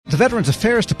Veterans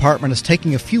Affairs Department is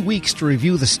taking a few weeks to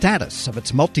review the status of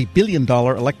its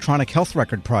multi-billion-dollar electronic health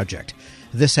record project.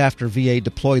 This after VA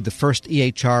deployed the first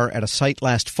EHR at a site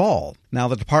last fall. Now,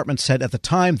 the department said at the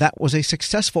time that was a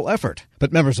successful effort.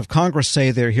 But members of Congress say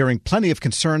they're hearing plenty of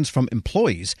concerns from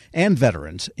employees and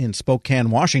veterans in Spokane,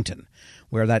 Washington,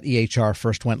 where that EHR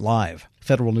first went live.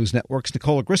 Federal News Network's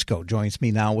Nicola Grisco joins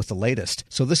me now with the latest.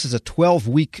 So this is a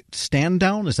 12-week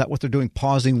stand-down? Is that what they're doing,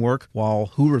 pausing work while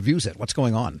who reviews it? What's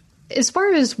going on? As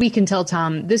far as we can tell,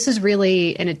 Tom, this is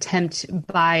really an attempt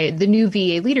by the new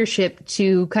VA leadership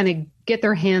to kind of get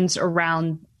their hands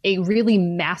around a really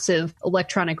massive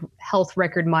electronic health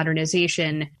record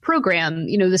modernization program.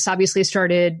 You know, this obviously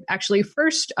started actually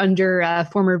first under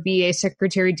former VA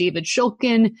Secretary David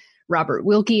Shulkin. Robert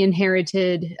Wilkie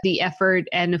inherited the effort,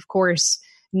 and of course,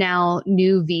 now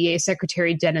new VA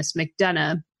Secretary Dennis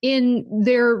McDonough. In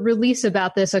their release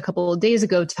about this a couple of days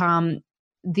ago, Tom,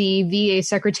 the VA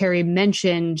secretary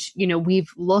mentioned, we've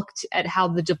looked at how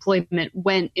the deployment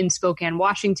went in Spokane,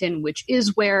 Washington, which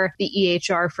is where the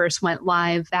EHR first went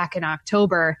live back in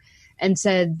October, and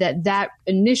said that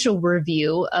initial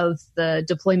review of the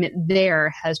deployment there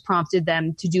has prompted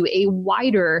them to do a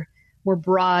wider, more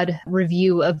broad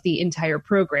review of the entire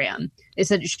program. They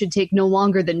said it should take no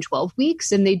longer than 12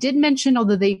 weeks. And they did mention,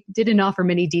 although they didn't offer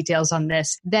many details on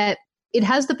this, that it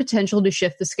has the potential to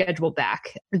shift the schedule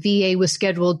back. VA was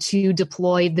scheduled to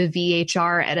deploy the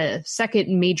VHR at a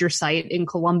second major site in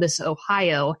Columbus,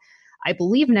 Ohio, I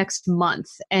believe next month.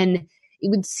 And it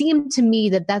would seem to me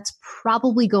that that's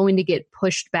probably going to get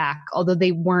pushed back, although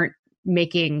they weren't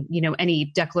making, any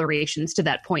declarations to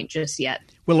that point just yet.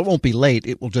 Well, it won't be late.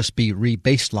 It will just be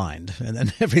re-baselined, and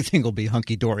then everything will be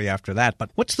hunky-dory after that.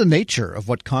 But what's the nature of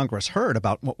what Congress heard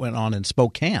about what went on in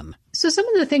Spokane? So some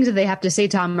of the things that they have to say,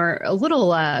 Tom, are a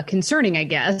little concerning, I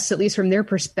guess, at least from their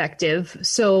perspective.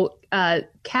 So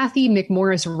Kathy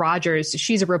McMorris Rogers,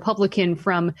 she's a Republican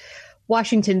from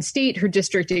Washington State. Her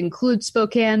district includes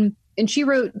Spokane. And she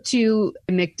wrote to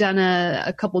McDonough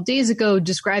a couple days ago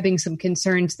describing some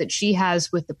concerns that she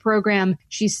has with the program.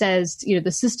 She says,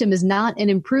 the system is not an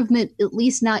improvement, at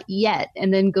least not yet,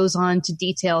 and then goes on to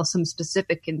detail some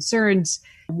specific concerns.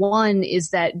 One is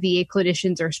that VA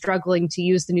clinicians are struggling to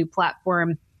use the new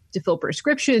platform to fill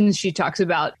prescriptions. She talks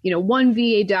about, one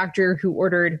VA doctor who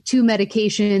ordered 2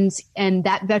 medications and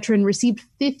that veteran received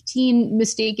 15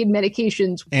 mistaken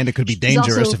medications. And it could be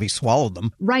dangerous if he swallowed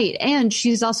them. Right. And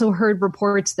she's also heard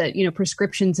reports that,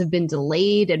 prescriptions have been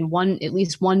delayed and at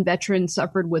least one veteran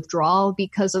suffered withdrawal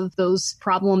because of those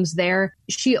problems there.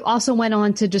 She also went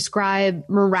on to describe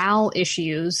morale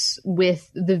issues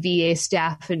with the VA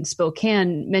staff in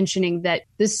Spokane, mentioning that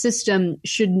this system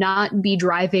should not be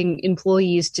driving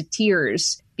employees to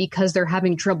tears because they're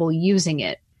having trouble using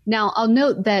it. Now, I'll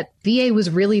note that VA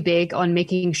was really big on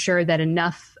making sure that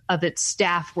enough of its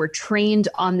staff were trained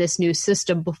on this new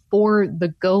system before the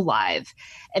go live.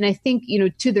 And I think,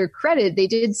 to their credit, they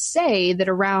did say that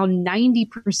around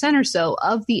 90% or so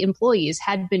of the employees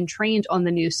had been trained on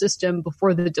the new system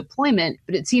before the deployment.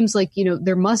 But it seems like,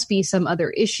 there must be some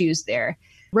other issues there.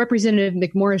 Representative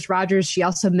McMorris Rogers, she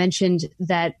also mentioned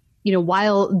that,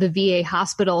 while the VA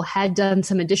hospital had done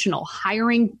some additional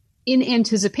hiring in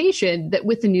anticipation that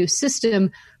with the new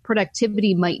system,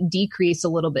 productivity might decrease a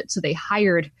little bit. So they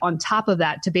hired on top of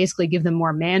that to basically give them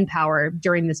more manpower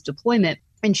during this deployment.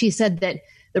 And she said that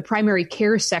the primary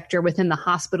care sector within the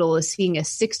hospital is seeing a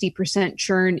 60%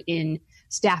 churn in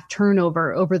staff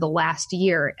turnover over the last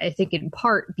year, I think in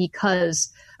part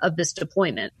because of this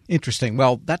deployment. Interesting.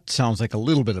 Well, that sounds like a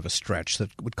little bit of a stretch that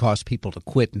would cause people to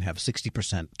quit and have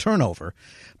 60% turnover.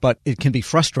 But it can be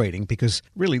frustrating because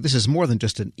really this is more than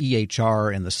just an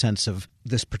EHR in the sense of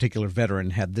this particular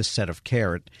veteran had this set of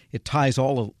care. It ties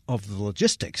all of the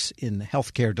logistics in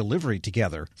healthcare delivery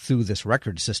together through this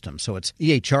record system. So it's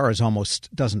EHR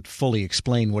almost doesn't fully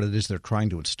explain what it is they're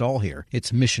trying to install here.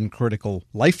 It's mission critical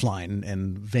lifeline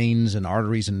and veins and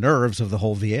arteries and nerves of the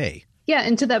whole VA. Yeah.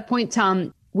 And to that point,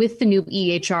 Tom, with the new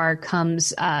EHR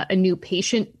comes a new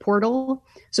patient portal.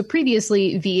 So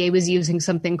previously, VA was using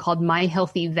something called My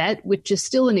Healthy Vet, which is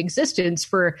still in existence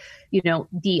for,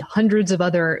 the hundreds of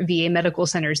other VA medical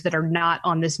centers that are not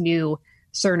on this new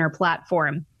Cerner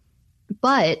platform.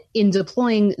 But in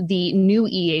deploying the new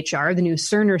EHR, the new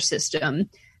Cerner system,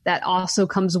 that also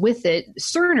comes with it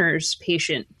Cerner's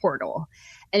patient portal.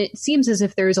 And it seems as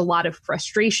if there's a lot of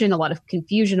frustration, a lot of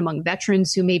confusion among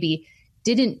veterans who maybe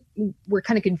were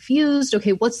kind of confused.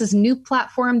 Okay, what's this new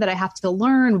platform that I have to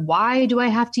learn? Why do I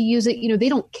have to use it? They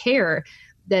don't care.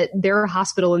 that their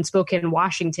hospital in Spokane,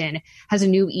 Washington has a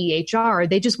new EHR.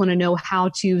 They just want to know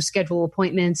how to schedule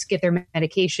appointments, get their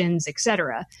medications, et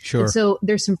cetera. Sure. And so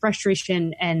there's some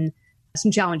frustration and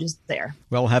some challenges there.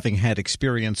 Well, having had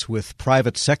experience with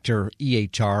private sector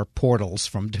EHR portals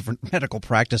from different medical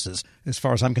practices, as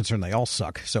far as I'm concerned, they all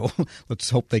suck. So let's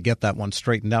hope they get that one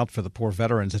straightened out for the poor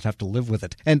veterans that have to live with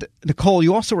it. And Nicole,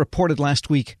 you also reported last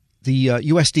week the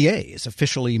USDA is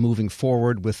officially moving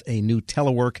forward with a new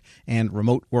telework and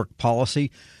remote work policy.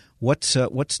 What's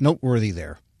noteworthy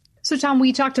there? So, Tom,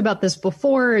 we talked about this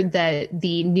before, that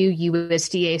the new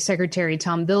USDA Secretary,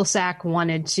 Tom Vilsack,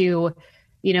 wanted to,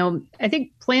 I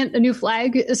think plant a new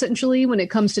flag, essentially, when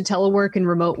it comes to telework and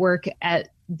remote work at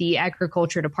the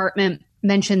Agriculture Department.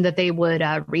 Mentioned that they would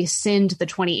rescind the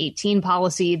 2018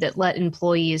 policy that let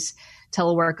employees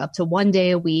telework up to 1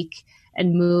 day a week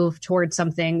and move towards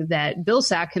something that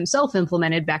Vilsack himself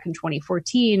implemented back in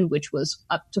 2014, which was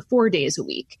up to 4 days a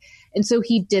week. And so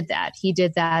he did that. He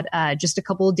did that just a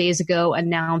couple of days ago,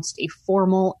 announced a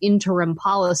formal interim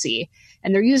policy.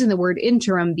 And they're using the word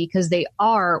interim because they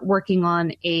are working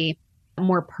on a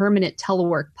more permanent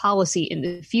telework policy in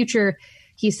the future.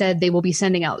 He said they will be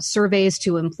sending out surveys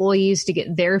to employees to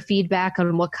get their feedback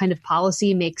on what kind of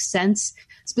policy makes sense,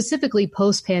 specifically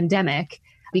post-pandemic.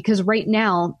 Because right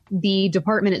now, the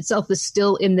department itself is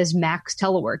still in this max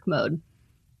telework mode.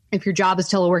 If your job is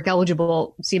telework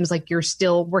eligible, it seems like you're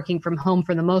still working from home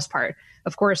for the most part.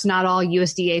 Of course, not all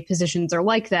USDA positions are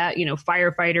like that.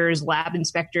 Firefighters, lab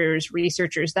inspectors,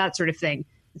 researchers, that sort of thing.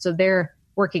 So they're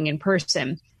working in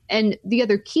person. And the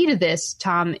other key to this,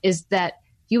 Tom, is that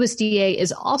USDA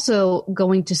is also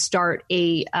going to start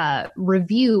a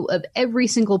review of every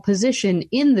single position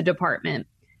in the department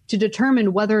to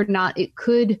determine whether or not it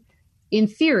could, in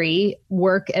theory,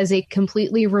 work as a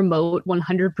completely remote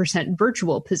 100%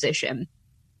 virtual position.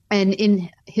 And in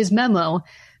his memo,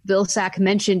 Vilsack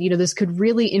mentioned, this could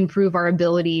really improve our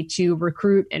ability to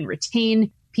recruit and retain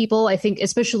people. I think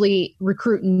especially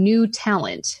recruit new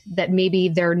talent that maybe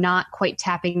they're not quite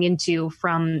tapping into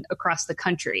from across the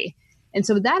country. And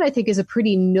so that, I think, is a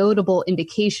pretty notable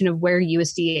indication of where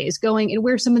USDA is going and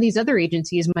where some of these other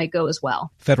agencies might go as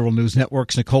well. Federal News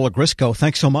Network's Nicola Grisco,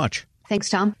 thanks so much. Thanks,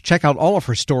 Tom. Check out all of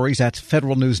her stories at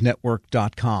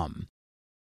federalnewsnetwork.com.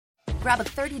 Grab a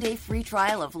 30-day free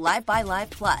trial of Live by Live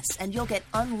Plus, and you'll get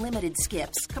unlimited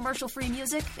skips, commercial-free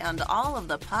music, and all of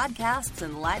the podcasts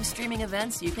and live streaming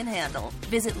events you can handle.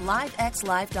 Visit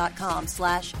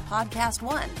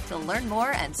livexlive.com/podcast1 to learn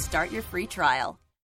more and start your free trial.